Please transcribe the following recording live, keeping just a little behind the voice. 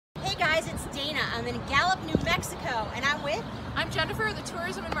Dana. I'm in Gallup, New Mexico, and I'm Jennifer, the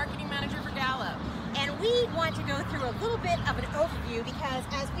Tourism and Marketing Manager for Gallup. And we want to go through a little bit of an overview because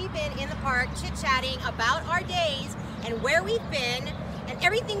as we've been in the park chit-chatting about our days and where we've been and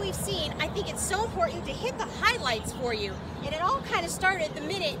everything we've seen, I think it's so important to hit the highlights for you. And it all kind of started the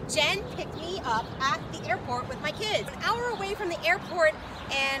minute Jen picked me up at the airport with my kids. An hour away from the airport,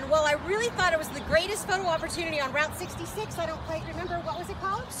 and well, I really thought it was the greatest photo opportunity on Route 66. I don't quite remember, what was it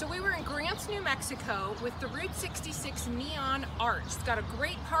called? So we were in Grants, New Mexico with the Route 66 neon arch. It's got a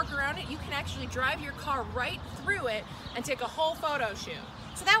great park around it. You can actually drive your car right through it and take a whole photo shoot.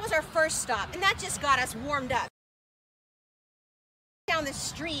 So that was our first stop, and that just got us warmed up. Down the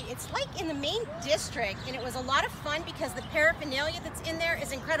street, it's like in the main district, and it was a lot of fun because the paraphernalia that's in there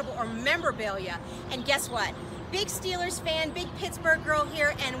is incredible, or memorabilia. And guess what? Big Steelers fan, big Pittsburgh girl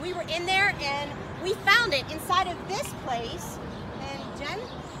here, and we were in there and we found it inside of this place. And Jen?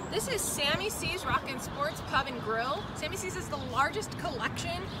 This is Sammy C's Rock and Sports Pub and Grill. Sammy C's is the largest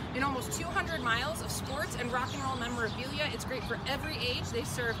collection in almost 200 miles of sports and rock and roll memorabilia. It's great for every age. They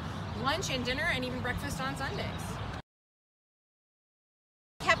serve lunch and dinner and even breakfast on Sundays.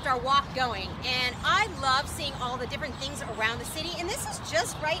 Kept our walk going, and I love seeing all the different things around the city, and this is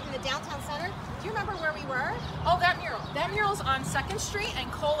just right in the downtown center. Do you remember where we were? Oh, that mural. That mural's on 2nd Street and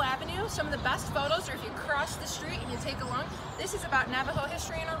Cole Avenue. Some of the best photos are if you cross the street and you take along. This is about Navajo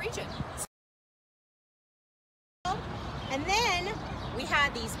history in our region. And then we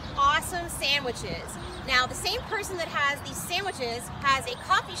had these awesome sandwiches. Now, the same person that has these sandwiches has a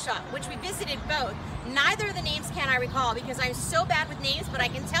coffee shop, which we visited both. Neither of the names can I recall because I'm so bad with names, but I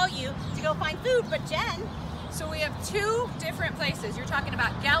can tell you to go find food. But Jen? So we have two different places. You're talking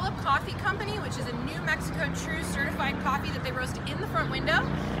about Gallup Coffee Company, which is a New Mexico True certified coffee that they roast in the front window,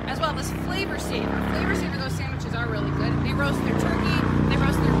 as well as Flavor Saver. Flavor Saver, those sandwiches are really good. They roast their turkey, they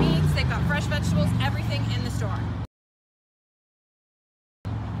roast their meats, they've got fresh vegetables, everything in the store.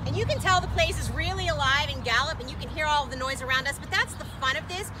 And you can tell the place is really alive in Gallup, and you can hear all of the noise around us, but that's the fun of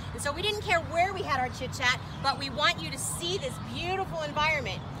this. And so we didn't care where we had our chit chat, but we want you to see this beautiful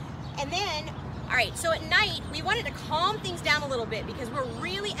environment. And then, all right, so at night, we wanted to calm things down a little bit because we're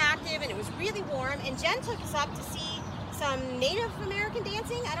really active and it was really warm, and Jen took us up to see some Native American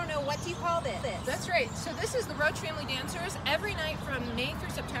dancing. I don't know, what do you call this? That's right. So this is the Roach Family Dancers. Every night from May through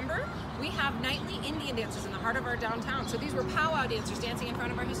September, we have nightly Indian dances in the heart of our downtown. So these were powwow dancers dancing in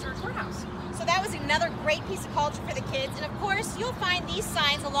front of our historic courthouse. So that was another great piece of culture for the kids. And of course, you'll find these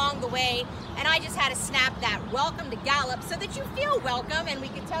signs along the way. And I just had to snap that "Welcome to Gallup" so that you feel welcome and we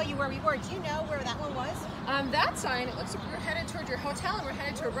could tell you where we were. Do you know where that one was? That sign, it looks like we're headed toward your hotel and we're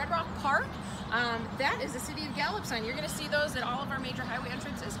headed to Red Rock Park. That is the City of Gallup sign. You're going to see those at all of our major highway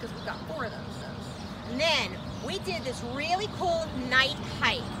entrances because we've got 4 of those. And then we did this really cool night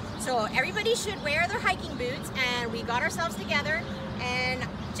hike. So everybody should wear their hiking boots, and we got ourselves together, and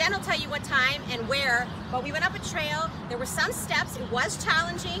Jen will tell you what time and where, but we went up a trail. There were some steps. It was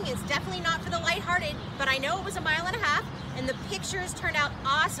challenging. It's definitely not for the lighthearted, but I know it was 1.5 miles, and the pictures turned out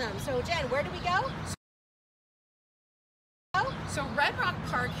awesome. So Jen, where did we go? So Red Rock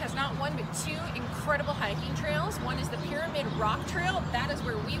Park has not one but 2 incredible hiking trails. One is the Pyramid Rock Trail. That is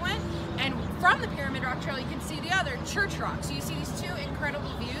where we went. And from the Pyramid Rock Trail, you can see the other, Church Rock. So you see these 2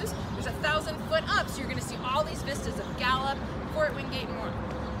 incredible views. There's 1,000 foot up, so you're going to see all these vistas of Gallup, Fort Wingate, and more.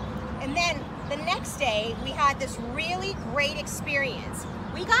 And then the next day, we had this really great experience.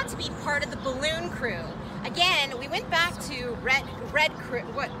 We got to be part of the balloon crew. Again, we went back to Red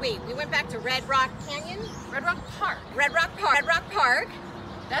Rock Canyon? Red Rock Park. Red Rock Park.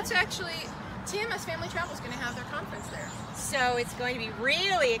 That's actually, TMS Family Travel is going to have their conference there. So it's going to be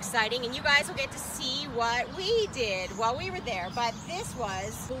really exciting, and you guys will get to see what we did while we were there. But this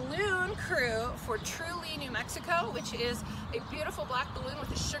was Balloon Crew for Truly, New Mexico, which is a beautiful black balloon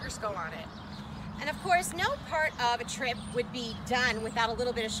with a sugar skull on it. And of course, no part of a trip would be done without a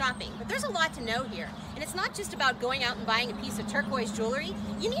little bit of shopping. But there's a lot to know here. And it's not just about going out and buying a piece of turquoise jewelry.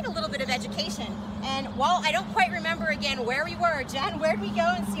 You need a little bit of education. And while I don't quite remember again where we were, Jen, where'd we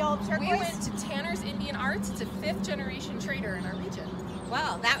go and see all the turquoise? We went to Tanner's Indian Arts. It's a 5th generation trader in our region.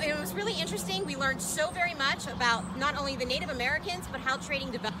 Wow, it was really interesting. We learned so very much about not only the Native Americans, but how trading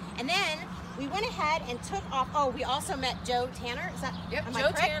developed. And then we went ahead and took off. Oh, we also met Joe Tanner. Is that? Yep,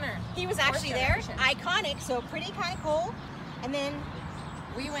 Joe Tanner. He was actually there. Iconic, so pretty kind of cool. And then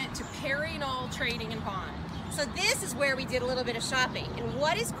we went to Perry Knoll Trading and Pawn. So this is where we did a little bit of shopping. And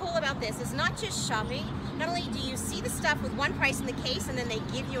what is cool about this is not just shopping. Not only do you see the stuff with one price in the case, and then they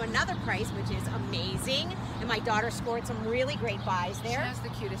give you another price, which is amazing. And my daughter scored some really great buys there. She has the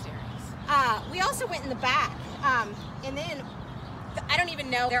cutest earrings. We also went in the back. And then I don't even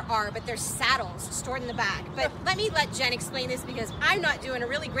know there are, but there's saddles stored in the back. But let Jen explain this because I'm not doing a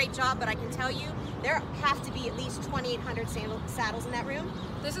really great job, but I can tell you there have to be at least 2,800 saddles in that room.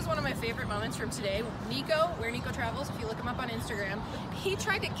 This is one of my favorite moments from today. Nico, where Nico travels, if you look him up on Instagram, he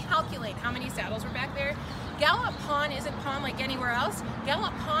tried to calculate how many saddles were back there. Gallup Pawn isn't pawn like anywhere else.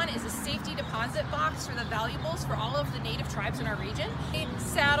 Gallup Pawn is a safety deposit box for the valuables for all of the native tribes in our region.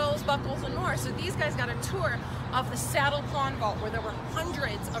 Saddles, buckles, and more. So these guys got a tour of the saddle pawn vault where there were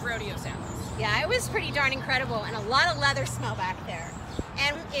hundreds of rodeo saddles. Yeah, it was pretty darn incredible, and a lot of leather smell back there.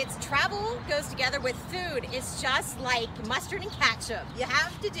 And its travel goes together with food. It's just like mustard and ketchup. You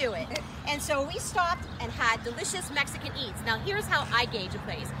have to do it. And so we stopped and had delicious Mexican eats. Now here's how I gauge a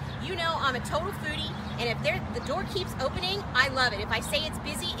place. You know I'm a total foodie, and if the door keeps opening, I love it. If I say it's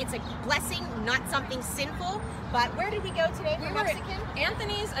busy, it's a blessing, not something sinful. But where did we go today for Mexican?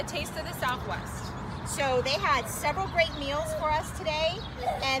 Anthony's, A Taste of the Southwest. So they had several great meals for us today,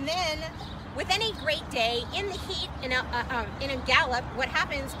 and then with any great day in the heat in a Gallup, what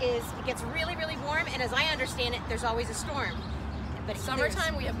happens is it gets really, really warm, and as I understand it, there's always a storm. But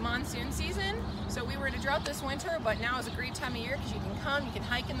summertime, we have monsoon season, so we were at a drought this winter, but now is a great time of year because you can come, you can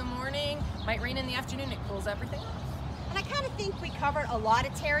hike in the morning, might rain in the afternoon, it cools everything off. And I kind of think we covered a lot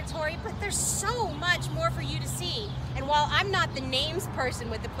of territory, but there's so much more for you to see. And while I'm not the names person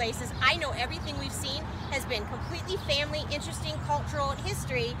with the places, I know everything we've seen has been completely family, interesting, cultural, and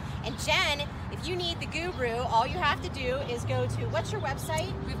history. And Jen, if you need the guru, all you have to do is go to, what's your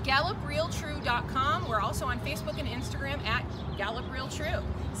website? We have GallupRealTrue.com. We're also on Facebook and Instagram at GallupRealTrue.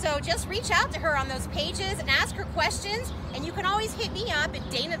 So just reach out to her on those pages and ask her questions. And you can always hit me up at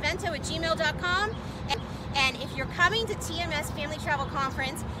danavento@gmail.com. And if you're coming to TMS Family Travel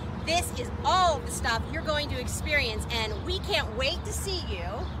Conference, this is all the stuff you're going to experience, and we can't wait to see you.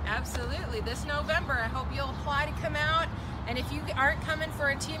 Absolutely. This November, I hope you'll apply to come out. And if you aren't coming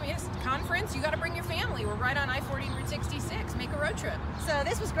for a TMS conference, you got to bring your family. We're right on I-40 and Route 66. Make a road trip. So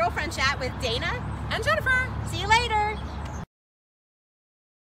this was Girlfriend Chat with Dana and Jennifer. See you later.